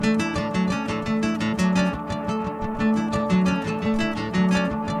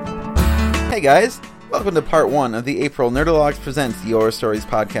Hey guys, welcome to part 1 of the April Nerdologues Presents Your Stories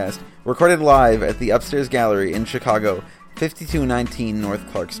podcast, recorded live at the Upstairs Gallery in Chicago, 5219 North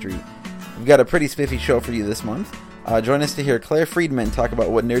Clark Street. We've got a pretty spiffy show for you this month. Join us to hear Claire Friedman talk about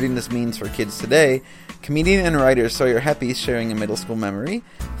what nerdiness means for kids today, comedian and writer Sawyer Heppes sharing a middle school memory,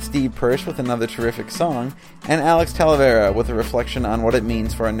 Steve Persch with another terrific song, and Alex Talavera with a reflection on what it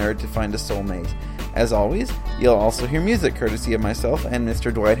means for a nerd to find a soulmate. As always, you'll also hear music courtesy of myself and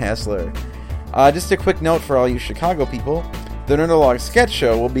Mr. Dwight Hassler. Just a quick note for all you Chicago people, the Nerdologue Sketch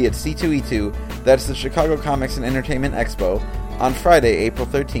Show will be at C2E2, that's the Chicago Comics and Entertainment Expo, on Friday, April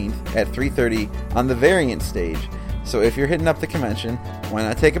 13th at 3:30 on the Variant stage. So if you're hitting up the convention, why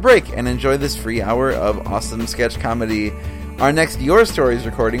not take a break and enjoy this free hour of awesome sketch comedy. Our next Your Stories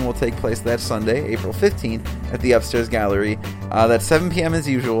recording will take place that Sunday, April 15th, at the Upstairs Gallery. That's 7 p.m. as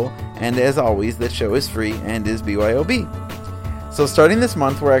usual, and as always, that show is free and is BYOB. So starting this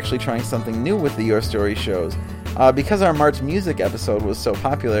month, we're actually trying something new with the Your Stories shows. Because our March music episode was so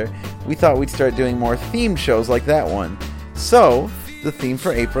popular, we thought we'd start doing more themed shows like that one. So, the theme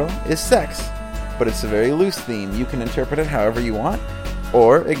for April is sex. But it's a very loose theme. You can interpret it however you want,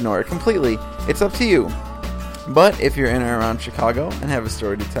 or ignore it completely. It's up to you. But if you're in or around Chicago and have a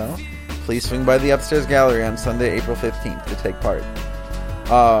story to tell, please swing by the Upstairs Gallery on Sunday, April 15th to take part.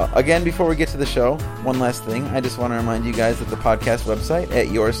 Again, before we get to the show, one last thing. I just want to remind you guys that the podcast website at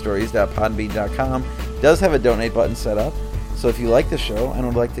yourstories.podbean.com does have a donate button set up. So if you like the show and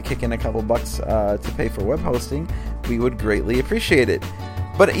would like to kick in a couple bucks to pay for web hosting, we would greatly appreciate it.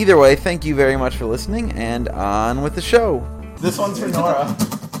 But either way, thank you very much for listening, and on with the show. This one's for Nora.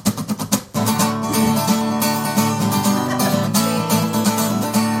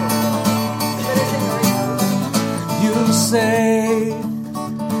 You say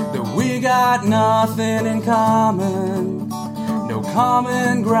that we got nothing in common, no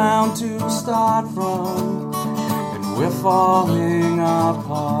common ground to start from, and we're falling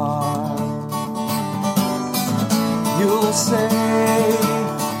apart. You'll say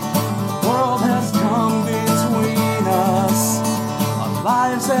the world has come between us, our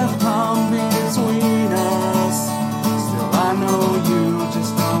lives have come between us, still I know you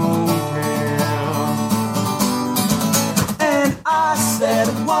just don't care. And I said,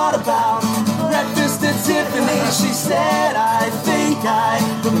 what about breakfast at Tiffany? She said, I think I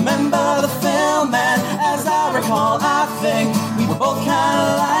remember the film, and as I recall, I think we were both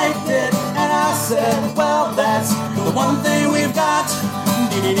kinda liked it. And I said, well, that's the one thing we've got.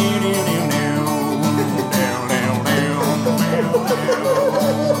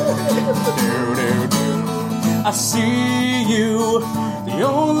 I see you, the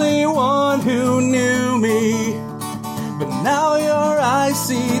only one who knew me, but now your eyes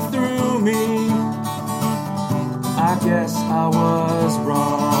see through me. I guess I was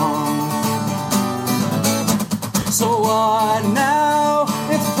wrong. So what now?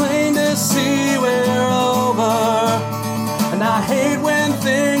 It's plain to see we're over, and I hate when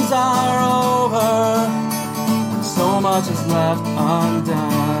things are over, so much is left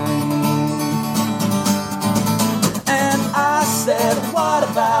undone. And I said, what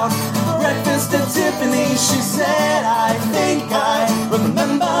about breakfast at Tiffany? She said, I think I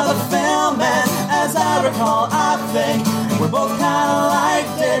remember the film, and as I recall, I think we both kinda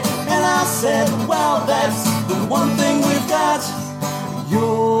liked it. And I said, well, that's the one thing we've got.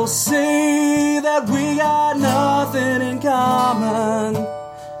 You'll see that we got nothing in common,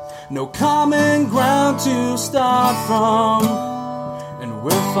 no common ground to start from, and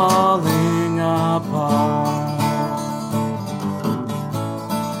we're falling apart.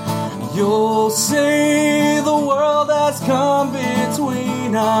 You'll see the world has come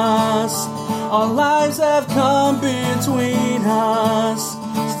between us, our lives have come between us,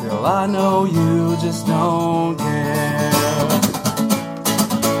 still I know you just don't care.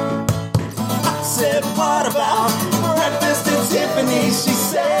 I said, what about breakfast at Tiffany? She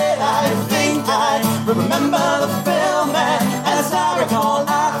said, I think I remember the film, and as I recall,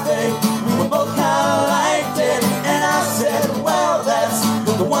 I think we were both kinda liked it. And I said, well, that's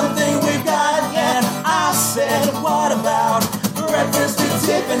the one thing we've got. And I said, what about breakfast at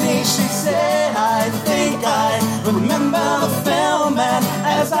Tiffany? She said, I think I remember the film, and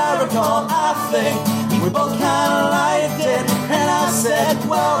as I recall, I think we both kinda liked it. And I said,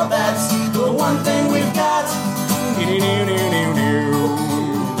 well, that's the one thing we've got.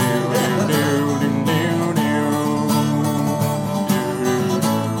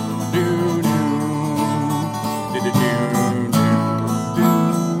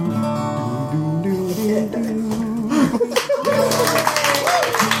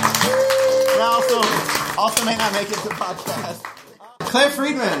 Also may not make it to the podcast. Claire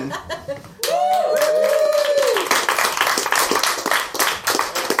Friedman.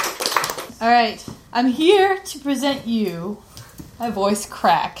 All right, I'm here to present you. My voice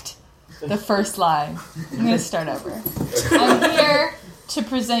cracked. The first line. I'm going to start over. I'm here to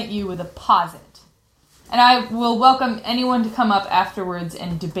present you with a posit. And I will welcome anyone to come up afterwards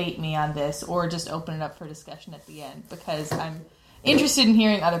and debate me on this, or just open it up for discussion at the end, because I'm interested in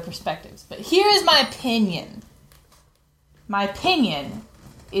hearing other perspectives. But here is my opinion. My opinion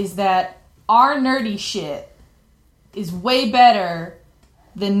is that our nerdy shit is way better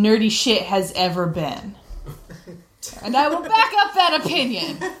than nerdy shit has ever been. And I will back up that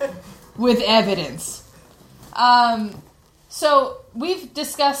opinion with evidence. So we've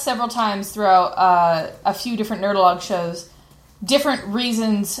discussed several times throughout a few different Nerdalog shows different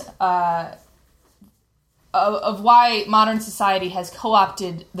reasons of why modern society has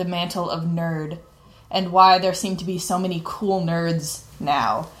co-opted the mantle of nerd, and why there seem to be so many cool nerds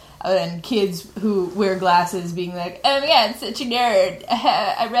now. And kids who wear glasses being like, oh my god, I'm such a nerd.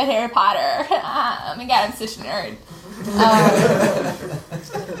 I read Harry Potter. Oh my god, I'm such a nerd.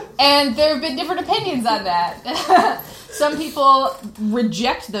 And there have been different opinions on that. Some people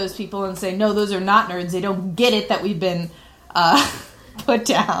reject those people and say, no, those are not nerds. They don't get it that we've been put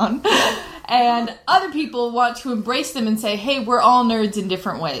down. And other people want to embrace them and say, hey, we're all nerds in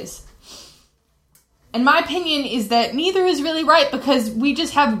different ways. And my opinion is that neither is really right, because we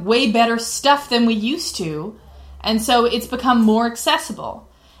just have way better stuff than we used to. And so it's become more accessible.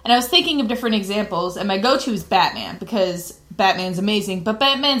 And I was thinking of different examples, and my go-to is Batman, because Batman's amazing, but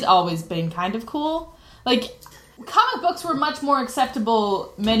Batman's always been kind of cool. Like, comic books were much more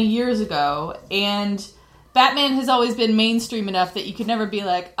acceptable many years ago, and Batman has always been mainstream enough that you could never be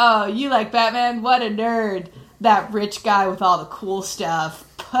like, oh, you like Batman? What a nerd. That rich guy with all the cool stuff.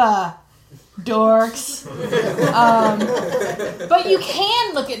 Puh. Dorks. But you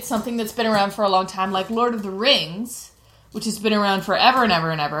can look at something that's been around for a long time, like Lord of the Rings, which has been around forever and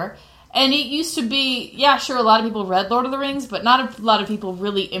ever and ever. And it used to be, yeah, sure, a lot of people read Lord of the Rings, but not a lot of people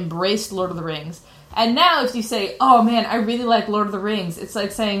really embraced Lord of the Rings. And now if you say, oh man, I really like Lord of the Rings, it's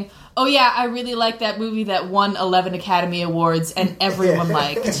like saying, oh yeah, I really like that movie that won 11 Academy Awards and everyone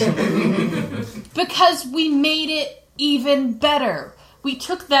liked. Because we made it even better. We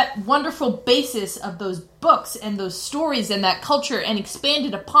took that wonderful basis of those books and those stories and that culture and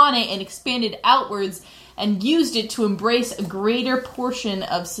expanded upon it and expanded outwards and used it to embrace a greater portion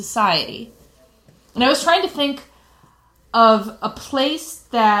of society. And I was trying to think of a place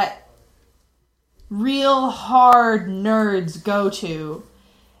that real hard nerds go to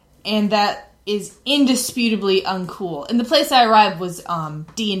and that is indisputably uncool. And the place I arrived was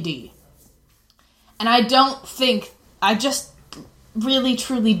D&D. And I just really,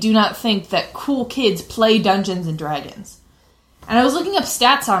 truly do not think that cool kids play Dungeons and Dragons. And I was looking up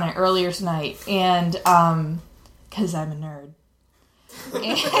stats on it earlier tonight, and, because I'm a nerd.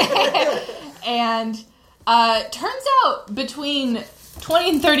 And turns out between 20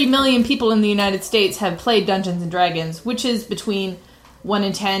 and 30 million people in the United States have played Dungeons and Dragons, which is between 1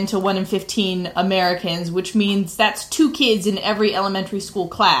 in 10 to 1 in 15 Americans, which means that's 2 kids in every elementary school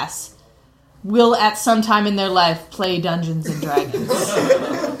class will at some time in their life play Dungeons and Dragons.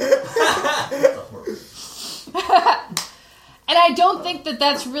 And I don't think that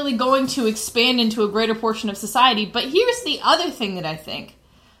that's really going to expand into a greater portion of society. But here's the other thing that I think.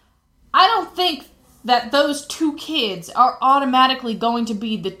 I don't think that those 2 kids are automatically going to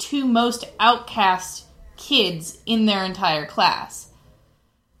be the 2 most outcast kids in their entire class.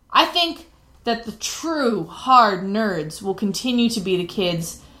 I think that the true hard nerds will continue to be the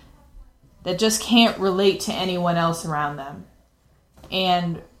kids that just can't relate to anyone else around them.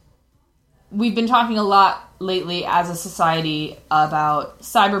 And we've been talking a lot lately as a society about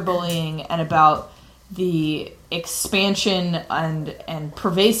cyberbullying and about the expansion and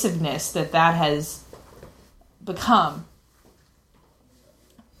pervasiveness that has become.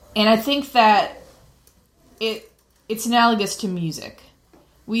 And I think that it's analogous to music.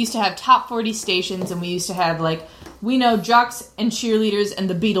 We used to have top 40 stations, and we used to have, like, we know jocks and cheerleaders and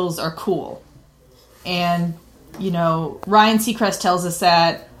the Beatles are cool. And, you know, Ryan Seacrest tells us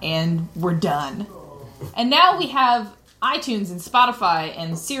that, and we're done. And now we have iTunes and Spotify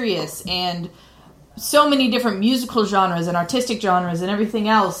and Sirius and so many different musical genres and artistic genres and everything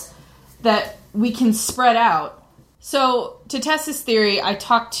else that we can spread out. So, to test this theory, I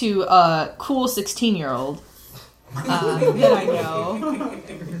talked to a cool 16-year-old that I know.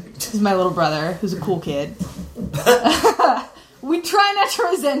 He's my little brother, who's a cool kid. We try not to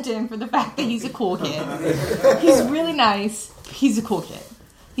resent him for the fact that he's a cool kid. He's really nice. He's a cool kid.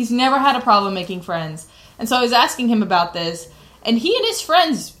 He's never had a problem making friends. And so I was asking him about this, and he and his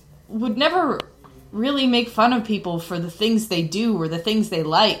friends would never really make fun of people for the things they do or the things they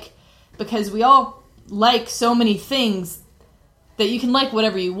like, because we all like so many things that you can like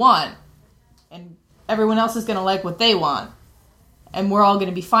whatever you want, and everyone else is going to like what they want, and we're all going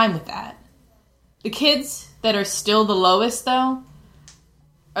to be fine with that. The kids that are still the lowest, though,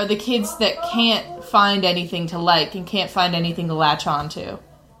 are the kids that can't find anything to like and can't find anything to latch on to. And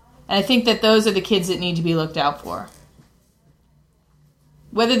I think that those are the kids that need to be looked out for.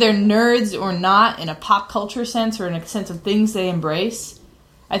 Whether they're nerds or not, in a pop culture sense or in a sense of things they embrace,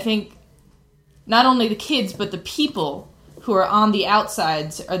 I think not only the kids, but the people who are on the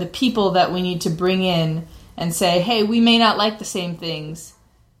outsides are the people that we need to bring in and say, hey, we may not like the same things,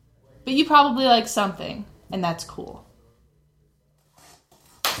 but you probably like something, and that's cool.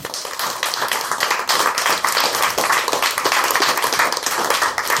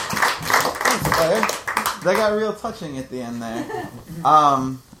 Thanks, Claire. That got real touching at the end there.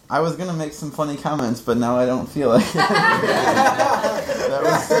 I was gonna make some funny comments, but now I don't feel like it. that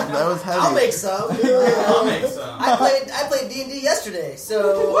was heavy. I'll make some. I'll make some. I played D&D yesterday,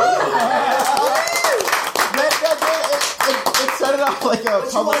 so. It started off like a.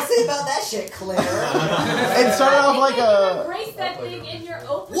 What you want to say about that shit, Claire? It started off like a. Embrace that thing in your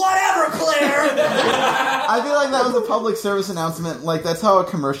open. Whatever, Claire. I feel like that was a public service announcement. Like that's how a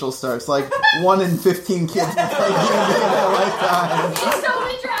commercial starts. Like 1 in 15 kids will play D&D in their lifetime. It's so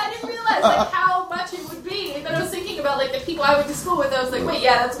interesting. I didn't realize how much it would be. And then I was thinking about the people I went to school with. I was like, wait,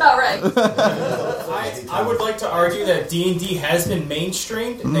 yeah, that's about right. I would like to argue that D&D has been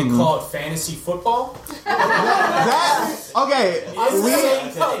mainstreamed, and they call it fantasy football. Okay, I was gonna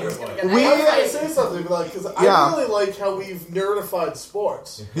say something because I really like how we've nerdified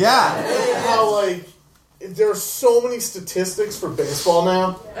sports. Yeah. How there's so many statistics for baseball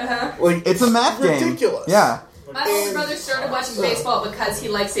now. Like it's a math game. Ridiculous. Yeah. My older brother started watching baseball because he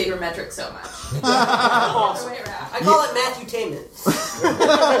likes sabermetrics so much. Awesome. I call it Matthew-tainment.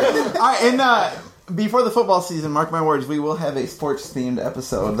 All right, and before the football season, mark my words, we will have a sports-themed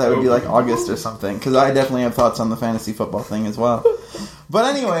episode. That would be like August or something, because I definitely have thoughts on the fantasy football thing as well.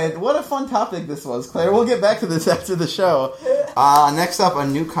 But anyway, what a fun topic this was, Claire. We'll get back to this after the show. Next up, a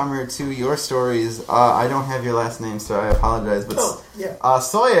newcomer to your stories. I don't have your last name, so I apologize. But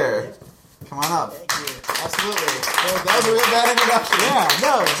Sawyer, come on up. Thank you. Absolutely. That was a real bad introduction. Yeah,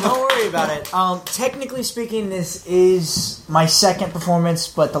 no, don't worry about it. Technically speaking, this is my second performance,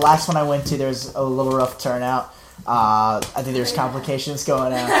 but the last one I went to, there was a little rough turnout. I think there's complications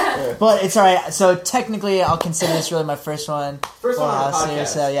going on. But it's alright. So technically, I'll consider this really my first one. First one on the podcast.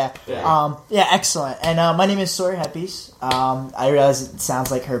 So yeah, excellent. And my name is Sawyer Heppes. I realize it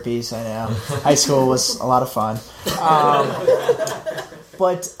sounds like herpes, I know. High school was a lot of fun.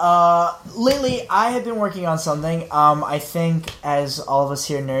 But lately, I have been working on something. I think, as all of us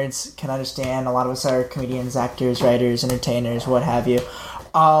here nerds can understand, a lot of us are comedians, actors, writers, entertainers, what have you,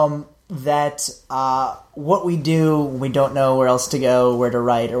 that what we do, we don't know where else to go, where to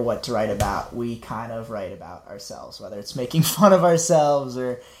write, or what to write about. We kind of write about ourselves, whether it's making fun of ourselves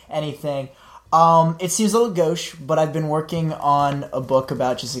or anything. It seems a little gauche, but I've been working on a book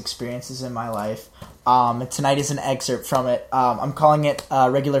about just experiences in my life. Tonight is an excerpt from it. I'm calling it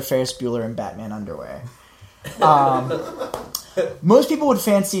Regular Ferris Bueller in Batman Underwear. Most people would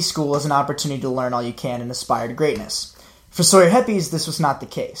fancy school as an opportunity to learn all you can and aspire to greatness. For Sawyer Heppes, this was not the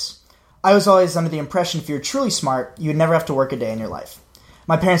case. I was always under the impression if you were truly smart, you would never have to work a day in your life.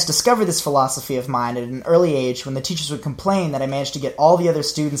 My parents discovered this philosophy of mine at an early age when the teachers would complain that I managed to get all the other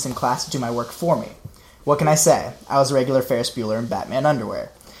students in class to do my work for me. What can I say? I was a regular Ferris Bueller in Batman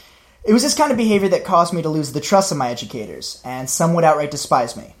Underwear. It was this kind of behavior that caused me to lose the trust of my educators, and some would outright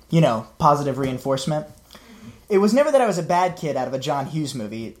despise me. You know, positive reinforcement. It was never that I was a bad kid out of a John Hughes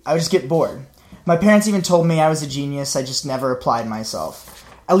movie. I would just get bored. My parents even told me I was a genius, I just never applied myself.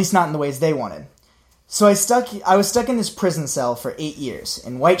 At least not in the ways they wanted. So I was stuck in this prison cell for 8 years,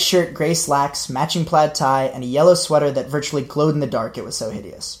 in white shirt, gray slacks, matching plaid tie, and a yellow sweater that virtually glowed in the dark. It was so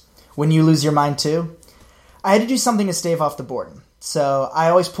hideous. Wouldn't you lose your mind too? I had to do something to stave off the boredom. So I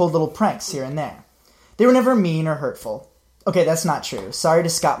always pulled little pranks here and there. They were never mean or hurtful. Okay, that's not true. Sorry to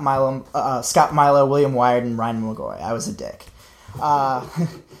Scott Milo, William Wyatt, and Ryan McGoy. I was a dick.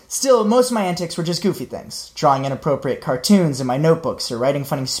 Still, most of my antics were just goofy things. Drawing inappropriate cartoons in my notebooks or writing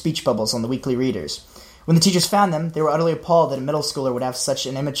funny speech bubbles on the weekly readers. When the teachers found them, they were utterly appalled that a middle schooler would have such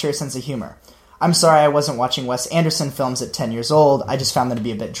an immature sense of humor. I'm sorry I wasn't watching Wes Anderson films at 10 years old. I just found them to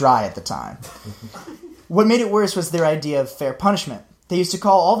be a bit dry at the time. What made it worse was their idea of fair punishment. They used to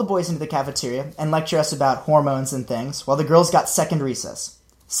call all the boys into the cafeteria and lecture us about hormones and things, while the girls got second recess.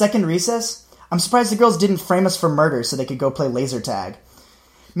 Second recess? I'm surprised the girls didn't frame us for murder so they could go play laser tag.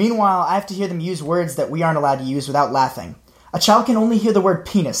 Meanwhile, I have to hear them use words that we aren't allowed to use without laughing. A child can only hear the word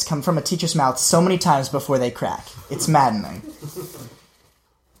penis come from a teacher's mouth so many times before they crack. It's maddening.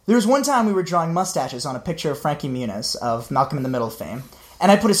 There was one time we were drawing mustaches on a picture of Frankie Muniz of Malcolm in the Middle fame,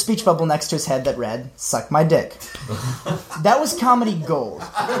 and I put a speech bubble next to his head that read, "Suck my dick." That was comedy gold.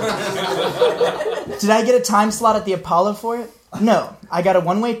 Did I get a time slot at the Apollo for it? No. I got a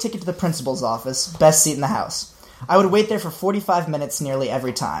one-way ticket to the principal's office, best seat in the house. I would wait there for 45 minutes nearly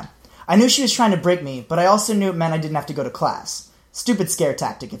every time. I knew she was trying to break me, but I also knew it meant I didn't have to go to class. Stupid scare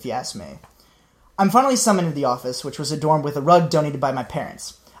tactic, if you ask me. I'm finally summoned to the office, which was adorned with a rug donated by my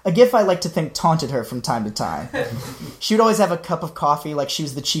parents. A gift I like to think taunted her from time to time. She would always have a cup of coffee like she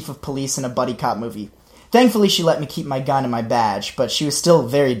was the chief of police in a buddy cop movie. Thankfully, she let me keep my gun and my badge, but she was still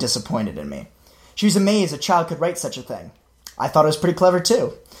very disappointed in me. She was amazed a child could write such a thing. I thought it was pretty clever,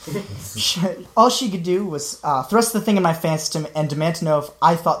 too. All she could do was thrust the thing in my face and demand to know if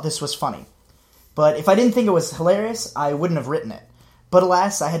I thought this was funny. But if I didn't think it was hilarious, I wouldn't have written it. But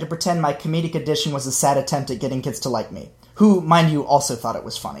alas, I had to pretend my comedic addition was a sad attempt at getting kids to like me, who, mind you, also thought it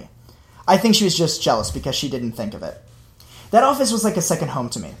was funny. I think she was just jealous because she didn't think of it. That office was like a second home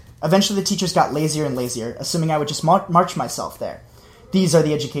to me. Eventually the teachers got lazier and lazier, assuming I would just march myself there. These are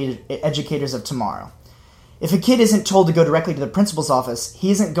the educators of tomorrow. If a kid isn't told to go directly to the principal's office, he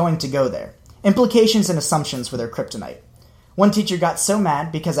isn't going to go there. Implications and assumptions were their kryptonite. One teacher got so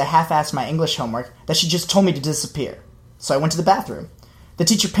mad because I half-assed my English homework that she just told me to disappear. So I went to the bathroom. The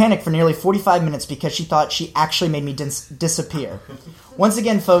teacher panicked for nearly 45 minutes because she thought she actually made me disappear. Once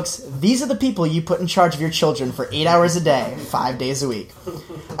again, folks, these are the people you put in charge of your children for 8 hours a day, 5 days a week.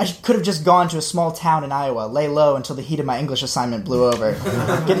 I could have just gone to a small town in Iowa, lay low until the heat of my English assignment blew over,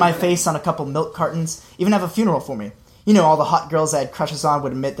 get my face on a couple milk cartons, even have a funeral for me. You know, all the hot girls I had crushes on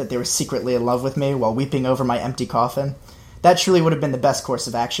would admit that they were secretly in love with me while weeping over my empty coffin. That truly would have been the best course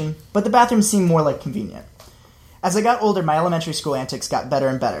of action, but the bathroom seemed more like convenient. As I got older, my elementary school antics got better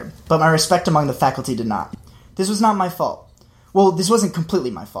and better, but my respect among the faculty did not. This was not my fault. Well, this wasn't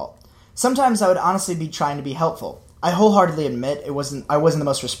completely my fault. Sometimes I would honestly be trying to be helpful. I wholeheartedly admit I wasn't the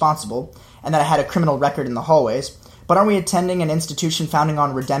most responsible, and that I had a criminal record in the hallways, but aren't we attending an institution founding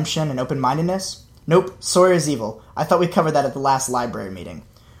on redemption and open-mindedness? Nope, Sawyer is evil. I thought we covered that at the last library meeting.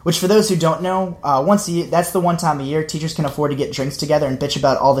 Which, for those who don't know, once a year, that's the one time a year teachers can afford to get drinks together and bitch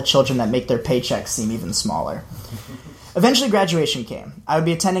about all the children that make their paychecks seem even smaller. Eventually, graduation came. I would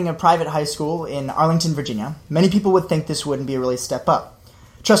be attending a private high school in Arlington, Virginia. Many people would think this wouldn't be a really step up.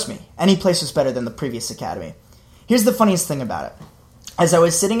 Trust me, any place was better than the previous academy. Here's the funniest thing about it. As I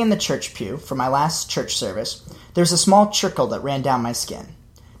was sitting in the church pew for my last church service, there was a small trickle that ran down my skin.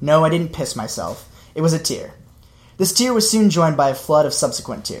 No, I didn't piss myself. It was a tear. This tear was soon joined by a flood of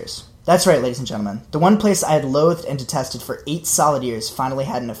subsequent tears. That's right, ladies and gentlemen. The one place I had loathed and detested for 8 solid years finally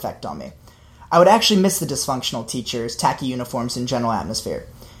had an effect on me. I would actually miss the dysfunctional teachers, tacky uniforms, and general atmosphere.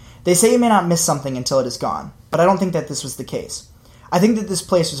 They say you may not miss something until it is gone, but I don't think that this was the case. I think that this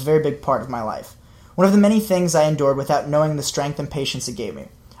place was a very big part of my life. One of the many things I endured without knowing the strength and patience it gave me.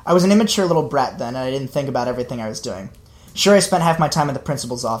 I was an immature little brat then, and I didn't think about everything I was doing. Sure, I spent half my time at the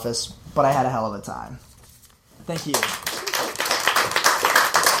principal's office, but I had a hell of a time. Thank you.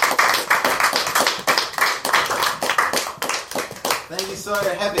 Thank you,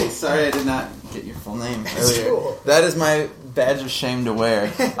 Sawyer Heppes. Sorry I did not get your full name earlier. Cool. That is my badge of shame to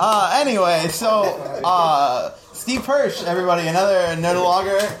wear. Anyway, so Steve Persch, everybody, another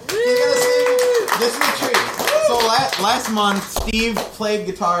nerdologer. He's gonna sing. This is a treat. So last month, Steve played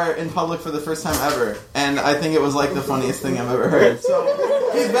guitar in public for the first time ever, and I think it was like the funniest thing I've ever heard.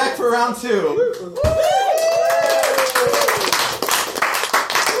 So he's back for round 2.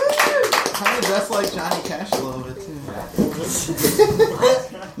 Kind of dressed like Johnny Cash a little bit too.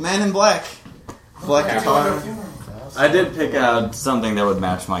 Man in black. Black guitar. I did pick out something that would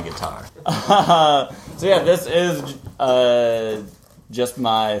match my guitar. So yeah, this is just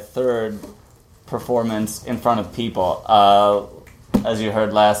my third performance in front of people. As you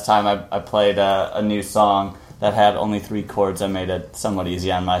heard last time, I played a new song that had only 3 chords. I made it somewhat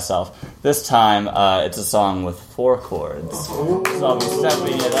easy on myself. This time, it's a song with 4 chords. So I'll be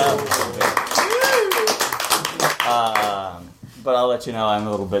stepping it up. But I'll let you know I'm a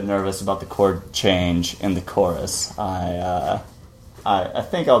little bit nervous about the chord change in the chorus. I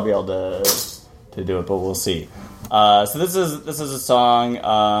think I'll be able to do it, but we'll see. So this is a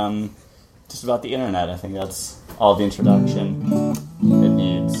song just about the internet. I think that's all the introduction it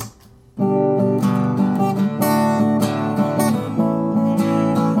needs.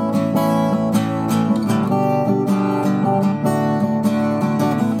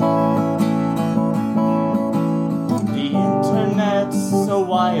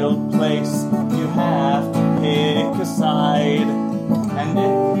 Wild place, you have to pick a side.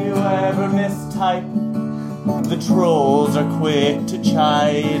 type. The trolls are quick to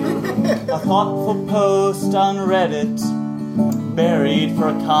chide. A thoughtful post on Reddit, buried for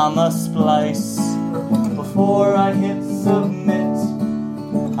a comma splice. Before I hit submit,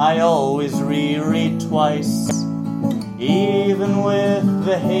 I always reread twice. Even with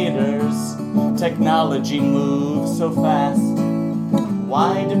the haters, technology moves so fast.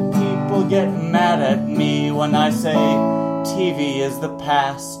 Why do people get mad at me when I say TV is the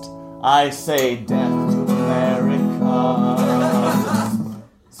past? I say death to America.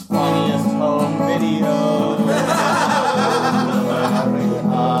 It's funniest home videos.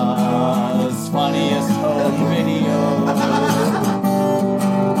 America's funniest home videos.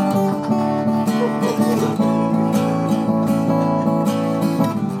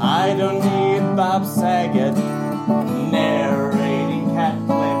 I don't need Bob Saget narrating cat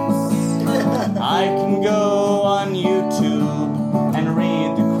clips. I can go on YouTube and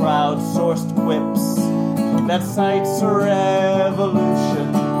read the crowdsourced quips. That site's a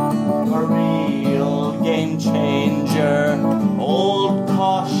revolution, a real game changer. Old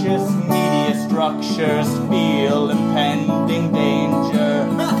cautious media structures feel impending danger.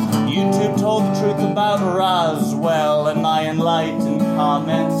 YouTube told the truth about Roswell, and my enlightened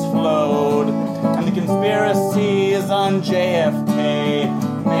comments flowed. And the conspiracies on JFK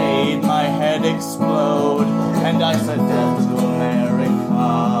made my head explode. And I said, death to America.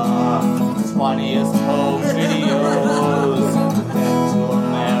 It's funniest home videos. Death to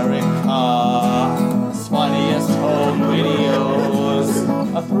America. It's funniest home videos.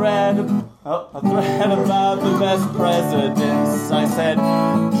 A thread about the best presidents. I said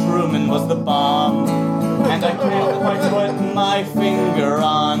Truman was the bomb. And I can't quite put my finger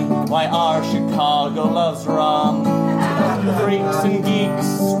on why our Chicago loves rom. Freaks and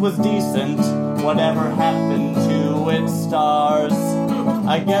Geeks was decent. Whatever happened to its stars?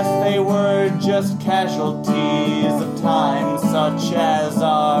 I guess they were just casualties of times such as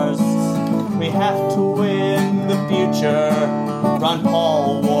ours. We have to win the future. Ron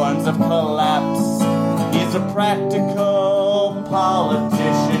Paul warns of collapse. He's a practical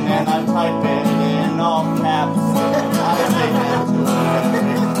politician, and I type it in all caps. I say that to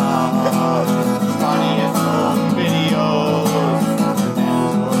America. Funniest home videos.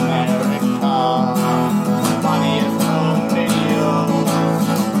 That to America. Funniest home videos.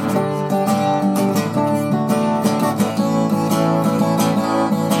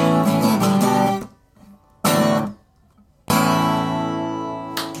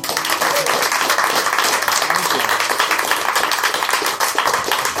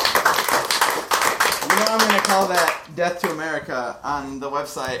 Call that Death to America on the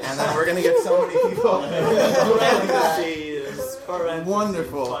website, and then we're going to get so many people.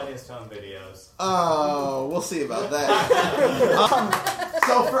 Wonderful. Funniest home videos. Oh, we'll see about that.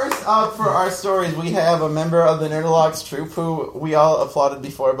 So first up for our stories, we have a member of the Nerdologues troupe who we all applauded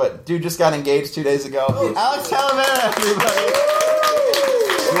before, but dude just got engaged 2 days ago. Alex Talavera, everybody.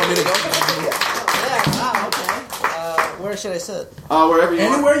 You want me to go? Yeah, wow, okay. Where should I sit? Wherever you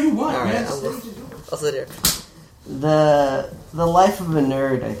want. Anywhere you want, All right, man. I'll sit here. The life of a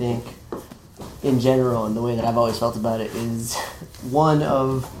nerd, I think, in general, and the way that I've always felt about it, is one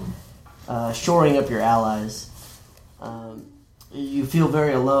of shoring up your allies. You feel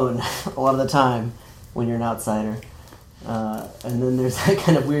very alone a lot of the time when you're an outsider. And then there's that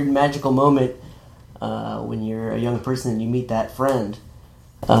kind of weird magical moment when you're a young person and you meet that friend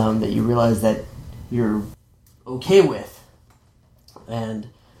that you realize that you're okay with. And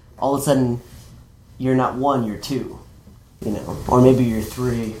all of a sudden, you're not one, you're two, you know, or maybe you're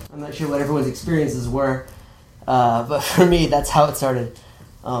three. I'm not sure what everyone's experiences were, but for me, that's how it started.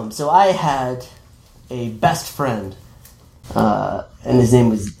 So I had a best friend, and his name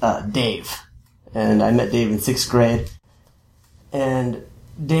was Dave, and I met Dave in 6th grade, and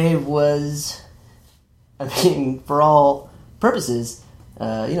Dave was, I mean, for all purposes,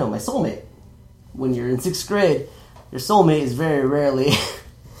 my soulmate. When you're in 6th grade, your soulmate is very rarely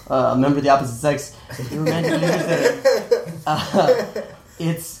a member of the opposite sex. You're romantically interested.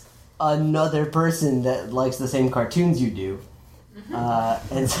 It's another person that likes the same cartoons you do,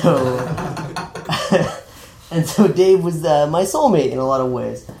 and so Dave was my soulmate in a lot of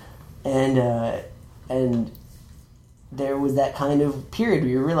ways, and there was that kind of period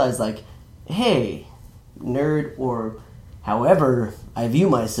where you realize, like, hey, nerd, or however I view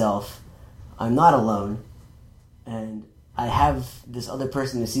myself, I'm not alone, and I have this other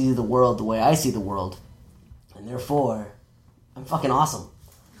person who sees the world the way I see the world, and therefore, I'm fucking awesome.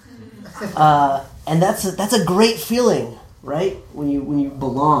 And that's a great feeling, right? When you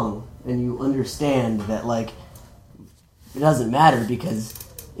belong and you understand that, like, it doesn't matter because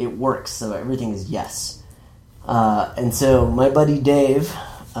it works. So everything is yes. And so my buddy Dave,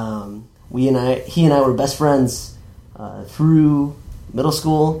 he and I were best friends through middle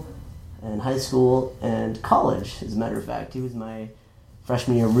school and high school and college. As a matter of fact, he was my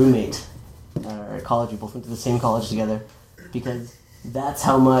freshman year roommate at college. We both went to the same college together because that's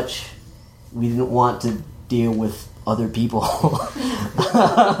how much we didn't want to deal with other people.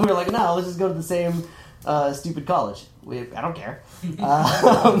 We were like, no, let's just go to the same stupid college. I don't care.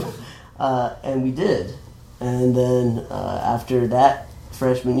 And we did. And then after that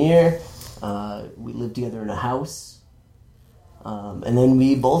freshman year, we lived together in a house. And then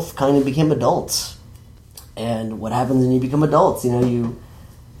we both kind of became adults. And what happens when you become adults? You know,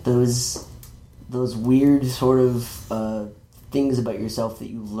 those weird sort of things about yourself that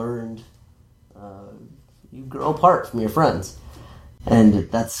you learned. You grow apart from your friends, and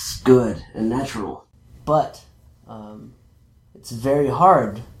that's good and natural. But it's very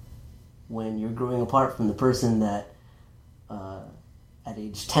hard when you're growing apart from the person that at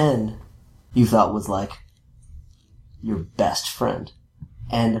age 10 you thought was like your best friend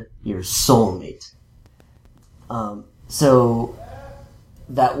and your soulmate. So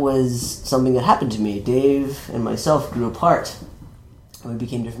that was something that happened to me. Dave and myself grew apart, and we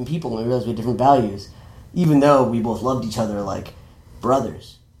became different people, and we realized we had different values, even though we both loved each other like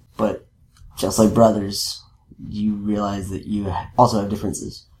brothers. But just like brothers, you realize that you also have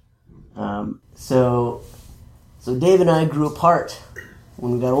differences. So Dave and I grew apart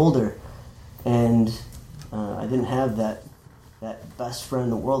when we got older, and I didn't have that best friend in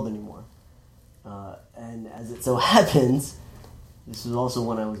the world anymore. And as it so happens, this was also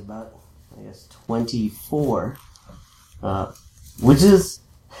when I was about, 24, which is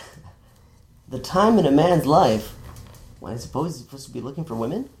the time in a man's life when I suppose he's supposed to be looking for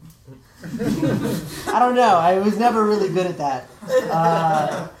women. I don't know. I was never really good at that.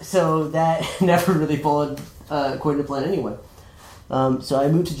 So that never really followed according to plan anyway. So I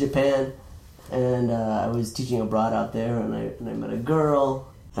moved to Japan, and I was teaching abroad out there, and I met a girl,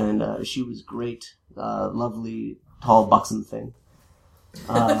 and she was great, lovely, tall, buxom thing.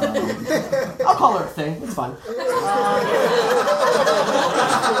 I'll call her a thing. It's fine.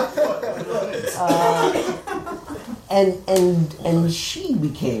 And she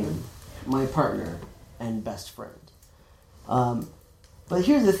became my partner and best friend. But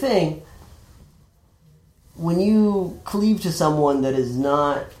here's the thing: when you cleave to someone that is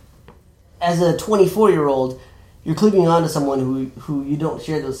not, as a 24-year-old, you're cleaving on to someone who you don't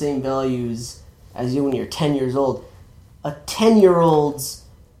share those same values as you when you're 10 years old. A 10-year-old's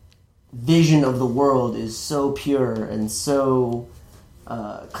vision of the world is so pure and so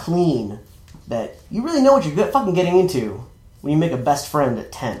clean that you really know what you're fucking getting into when you make a best friend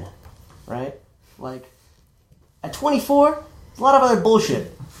at 10, right? Like, at 24, there's a lot of other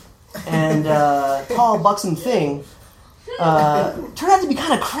bullshit. And tall, buxom thing turned out to be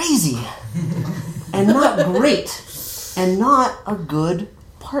kind of crazy and not great and not a good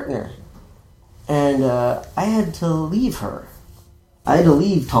partner. And I had to leave her. I had to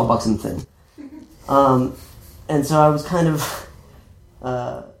leave tall, buxom thing. And so I was kind of,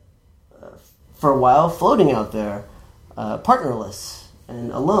 for a while, floating out there, partnerless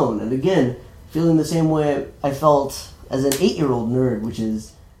and alone. And again, feeling the same way I felt as an 8-year-old nerd, which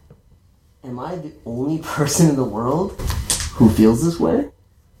is, am I the only person in the world who feels this way?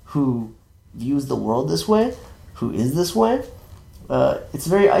 Who views the world this way? Who is this way? It's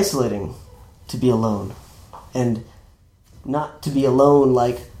very isolating to be alone. And not to be alone,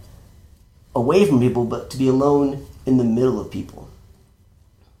 like, away from people, but to be alone in the middle of people.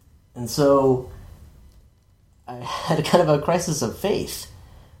 And so I had a kind of a crisis of faith,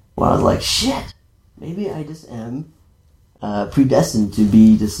 where I was like, shit, maybe I just am predestined to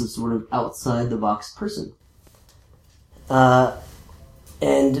be just a sort of outside-the-box person.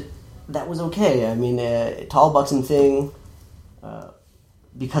 And that was okay. I mean, tall, buxom thing,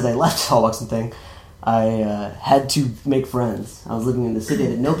 because I left tall, buxom thing, I had to make friends. I was living in the city. I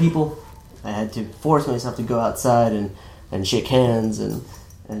didn't know people. I had to force myself to go outside and shake hands and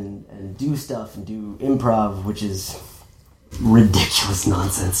do stuff and do improv, which is ridiculous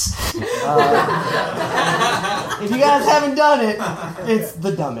nonsense. If you guys haven't done it, it's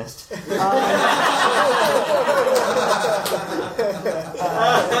the dumbest.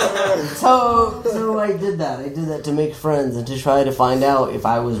 So I did that. I did that to make friends and to try to find out if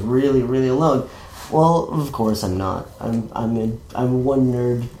I was really, really alone. Well, of course I'm not. I'm one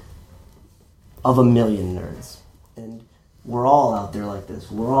nerd of a million nerds. And we're all out there like this.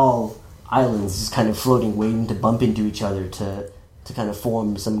 We're all islands just kind of floating, waiting to bump into each other to kind of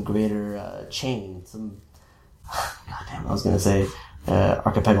form some greater chain. Goddamn, I was going to say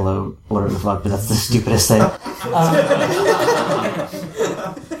archipelago, whatever the fuck, but that's the stupidest thing.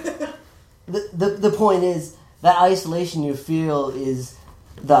 The point is, that isolation you feel is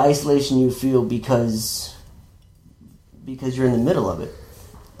the isolation you feel because you're in the middle of it.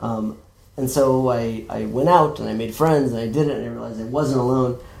 And so I went out and I made friends and I did it and I realized I wasn't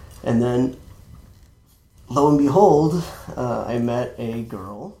alone. And then, lo and behold, I met a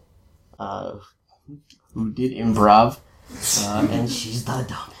girl who did improv, and she's the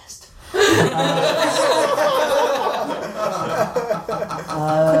dumbest.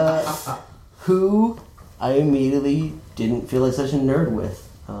 Who I immediately didn't feel like such a nerd with.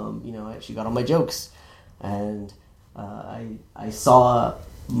 She got all my jokes, and I saw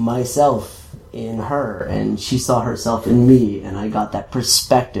myself in her, and she saw herself in me, and I got that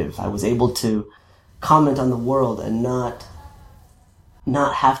perspective. I was able to comment on the world and not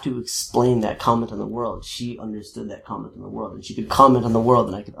have to explain that comment on the world. She understood that comment on the world, and she could comment on the world,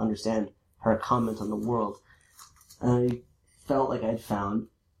 and I could understand her comment on the world. And I felt like I'd found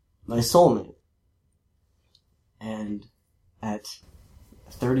my soulmate. And at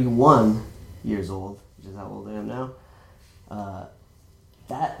 31 years old, which is how old I am now,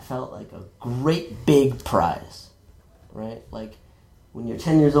 that felt like a great big prize, right? Like, when you're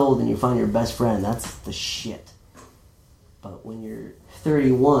 10 years old and you find your best friend, that's the shit. But when you're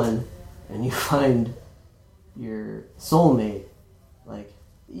 31 and you find your soulmate, like,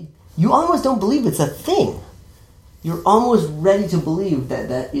 you almost don't believe it's a thing. You're almost ready to believe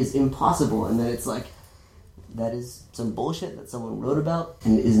that is impossible, and that it's like, that is some bullshit that someone wrote about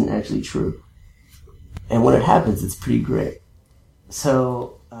and isn't actually true. And when it happens, it's pretty great.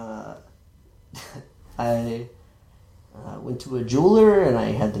 So, I went to a jeweler and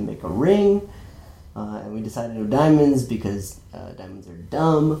I had to make a ring, and we decided no diamonds because diamonds are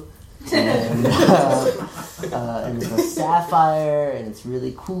dumb. And it's a sapphire and it's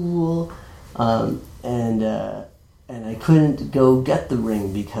really cool. And I couldn't go get the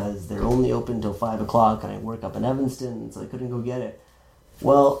ring because they're only open till 5 o'clock, and I work up in Evanston, so I couldn't go get it.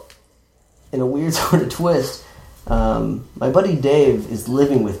 Well, in a weird sort of twist, my buddy Dave is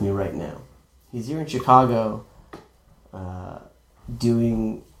living with me right now. He's here in Chicago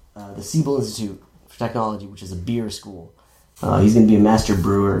doing the Siebel Institute for Technology, which is a beer school. He's going to be a master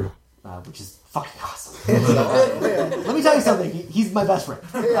brewer, which is fucking awesome. Let me tell you something. He's my best friend.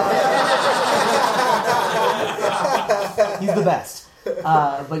 He's the best.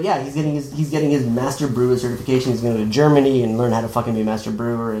 But yeah, he's getting his master brewer certification. He's going to go to Germany and learn how to fucking be a master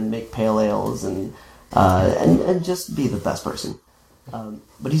brewer and make pale ales and just be the best person.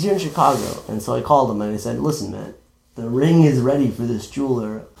 But he's here in Chicago, and so I called him and I said, "Listen, man, the ring is ready for this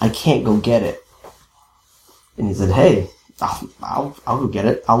jeweler. I can't go get it." And he said, "Hey, I'll go get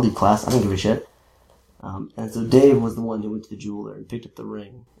it. I'll leave class. I don't give a shit." And so Dave was the one who went to the jeweler and picked up the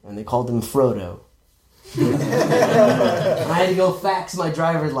ring, and they called him Frodo. And I had to go fax my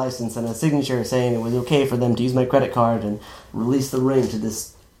driver's license and a signature saying it was okay for them to use my credit card and release the ring to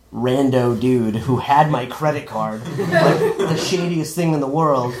this rando dude who had my credit card, like the shadiest thing in the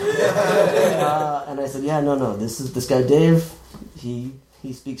world. And I said, "Yeah, no, this guy Dave, he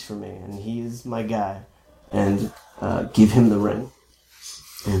speaks for me, and he is my guy, and give him the ring."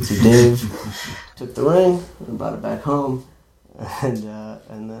 And so Dave took the ring and brought it back home, and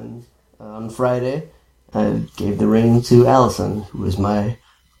then on Friday, I gave the ring to Allison, who was my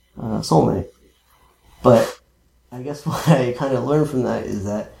soulmate. But I guess what I kind of learned from that is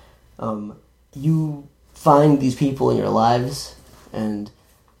that you find these people in your lives, and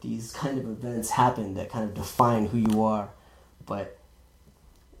these kind of events happen that kind of define who you are. But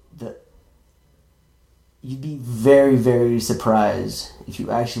you'd be very, very surprised if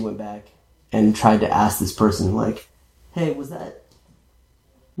you actually went back and tried to ask this person, like, "Hey, was that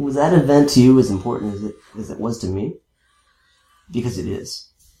event to you as important as it was to me?" Because it is.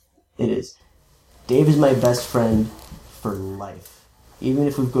 It is. Dave is my best friend for life. Even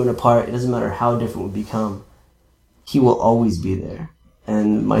if we've grown apart, it doesn't matter how different we become. He will always be there.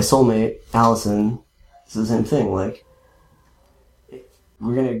 And my soulmate, Allison, is the same thing. Like,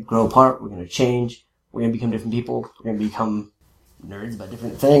 we're going to grow apart, we're going to change, we're going to become different people, we're going to become nerds about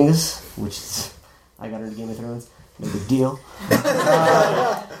different things, which is, I got into Game of Thrones, no big deal.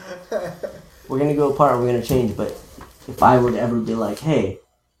 We're going to go apart, we're going to change, but if I were to ever be like, "Hey,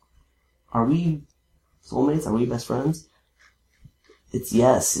 are we soulmates? Are we best friends?" It's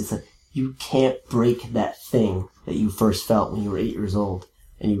yes. It's like, you can't break that thing that you first felt when you were 8 years old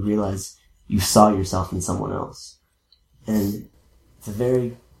and you realize you saw yourself in someone else. And it's a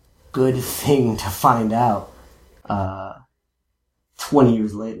very good thing to find out 20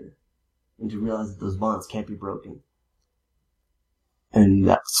 years later, and to realize that those bonds can't be broken. And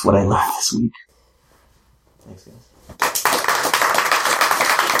that's what I learned this week. Thanks, guys.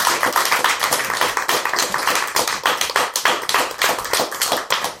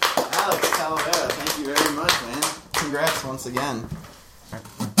 Alex Calavera, thank you very much, man. Congrats once again.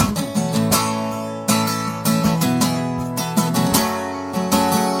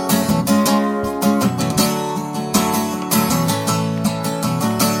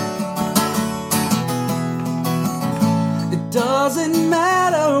 Doesn't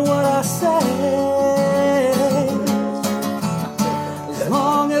matter what I say, as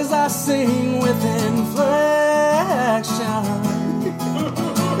long as I sing with inflection,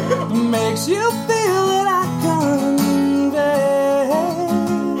 makes you feel that I convey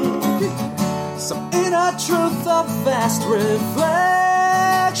some inner truth of vast reflection.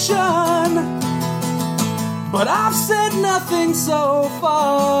 But I've said nothing so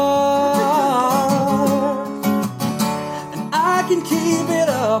far. I can keep it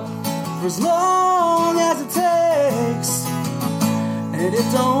up for as long as it takes, and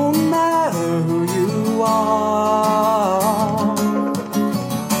it don't matter who you are.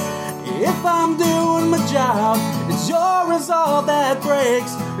 If I'm doing my job, it's your resolve that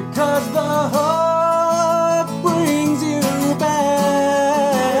breaks, because the heart brings you back.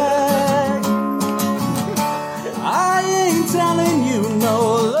 I ain't telling you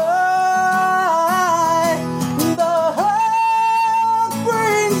no lie.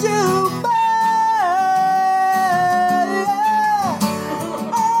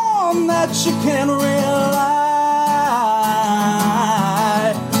 You can rely.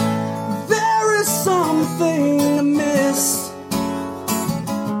 There is something amiss.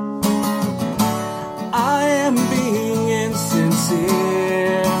 I am being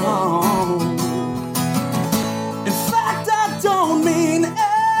insincere. In fact, I don't mean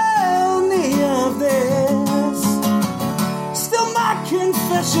any of this. Still, my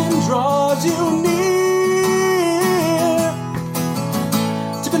confession draws you near.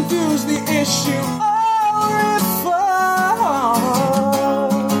 Confuse the issue or refer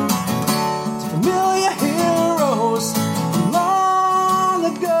to familiar heroes from long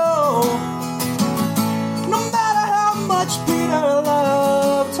ago. No matter how much Peter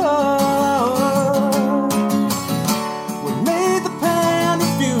loved her, what made the pan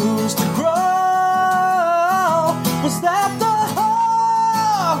refuse to grow was that the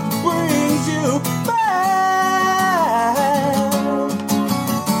heart brings you back.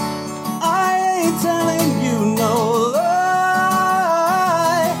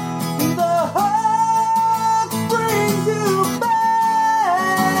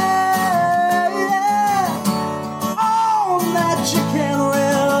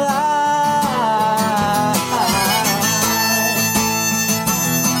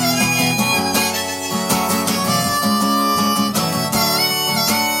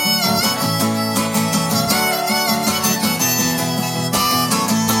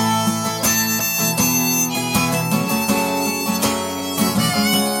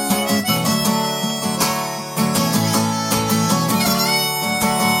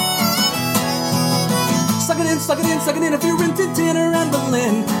 Suck it in if you're in Tintin and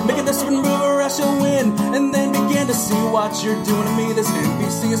Berlin. Make a desperate move or else you'll win. And then begin to see what you're doing to me. This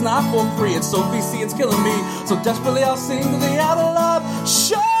NPC is not for free, it's so BC, it's killing me. So desperately I'll sing to the out of love.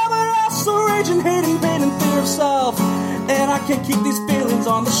 Sure, but also rage and hate and pain and fear of self. And I can't keep these feelings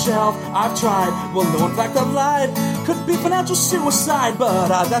on the shelf. I've tried, well no, in fact I've lied. Could be financial suicide,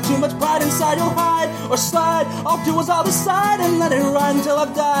 but I've got too much pride inside. You'll hide or slide, I'll do as I'll decide, and let it ride until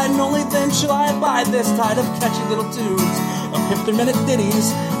I've died. And only then shall I abide this tide of catchy little tunes, of 50-minute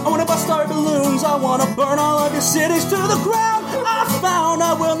ditties. I wanna bust our balloons, I wanna burn all of your cities to the ground. I found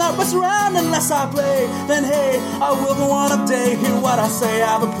I will not rest around unless I play. Then hey, I will go on a day. Hear what I say, I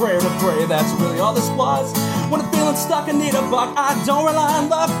have a prayer to pray. That's really all this was. When I'm feeling stuck and need a buck, I don't rely on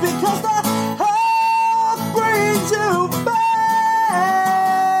luck, because the heart brings you back.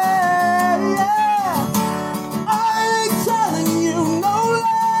 I ain't telling you no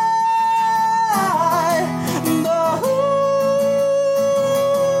lie.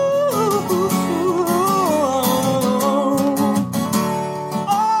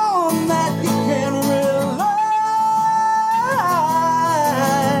 On that you can rely.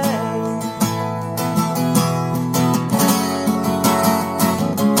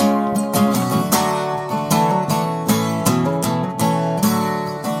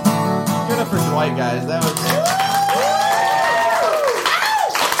 For Dwight, guys, that was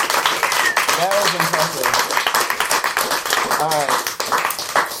impressive. All right,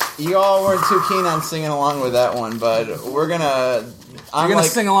 you all weren't too keen on singing along with that one, but we're gonna I'm You're gonna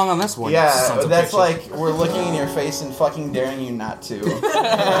like, sing along on this one. Yeah, sons of that's bitches. like we're looking in your face and fucking daring you not to. Wait a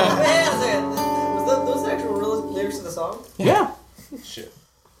second. Was those actual real lyrics of the song? Yeah. Shit.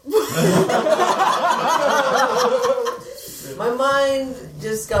 My mind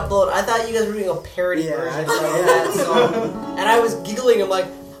just got blown. I thought you guys were doing a parody version of that song. And I was giggling. I'm like,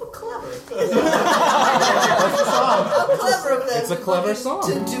 how clever. How clever of them. It's a clever song.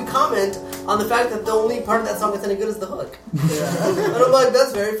 To comment on the fact that the only part of that song that's any good is the hook. Yeah. And I'm like,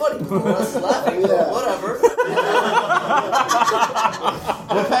 that's very funny. I was laughing, but whatever.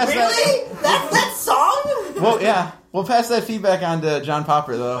 We'll pass Really? That's that song? Well, yeah. We'll pass that feedback on to John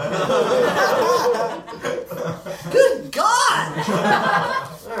Popper, though. Good God!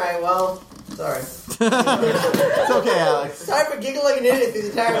 Alright, well, sorry. It's okay, Alex. Sorry for giggling like an idiot through the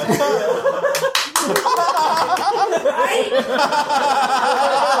entire time.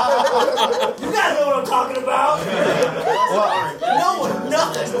 You guys know what I'm talking about. No one,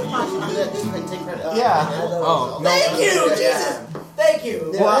 nothing. Yeah. Oh, no. Thank you, Jesus. Thank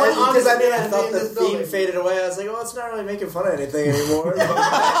you. Well, because I honestly, thought the this theme building. faded away. I was like, well, it's not really making fun of anything anymore.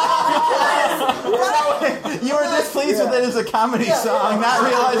 You were displeased with it as a comedy song, not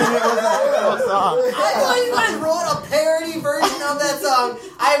realizing it was an actual song. I thought you guys wrote a parody version of that song.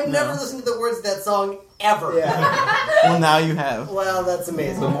 I have never listened to the words of that song ever. Well, now you have. Well, that's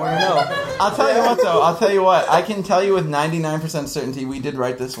amazing. The more you know. I'll tell you what, though. I'll tell you what. I can tell you with 99% certainty we did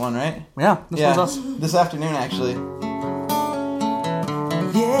write this one, right? Yeah, this one's us. This afternoon, actually.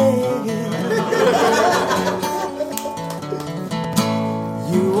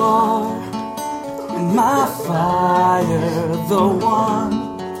 You are my fire, the one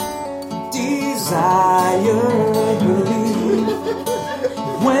desire. Believe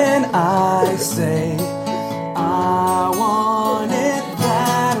when I say I want it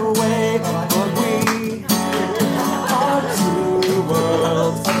that way. But we are two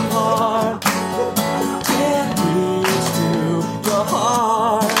worlds apart. Can't reach to your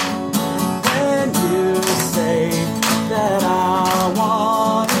heart when you say that I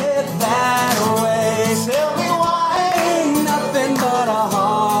want it that way. Tell me why ain't nothing but a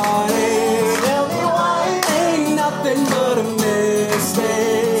heartache. Tell me why ain't nothing but a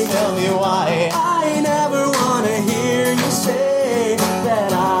mistake. Tell me why. I never wanna hear you say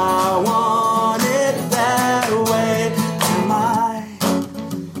that I want it that way. Am I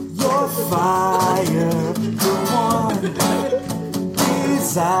your fire, the one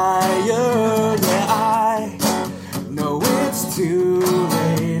desire? Yeah, I know it's too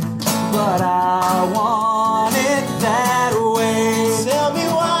late, but I want it that way. Tell me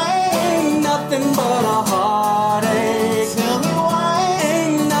why ain't nothing but a heartache. Tell me why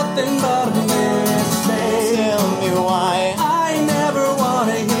ain't nothing but a mistake. Tell me why. I never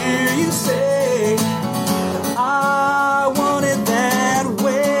wanna hear you say I want it that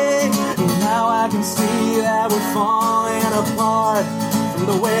way. Now I can see that we're falling apart from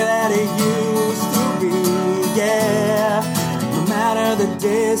the way that it used to be. Yeah, no matter the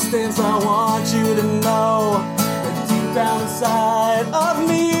distance, I want you to know that deep down inside of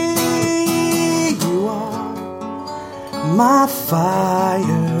me, you are my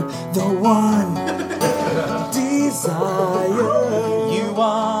fire, the one desire. You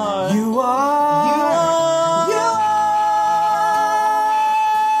are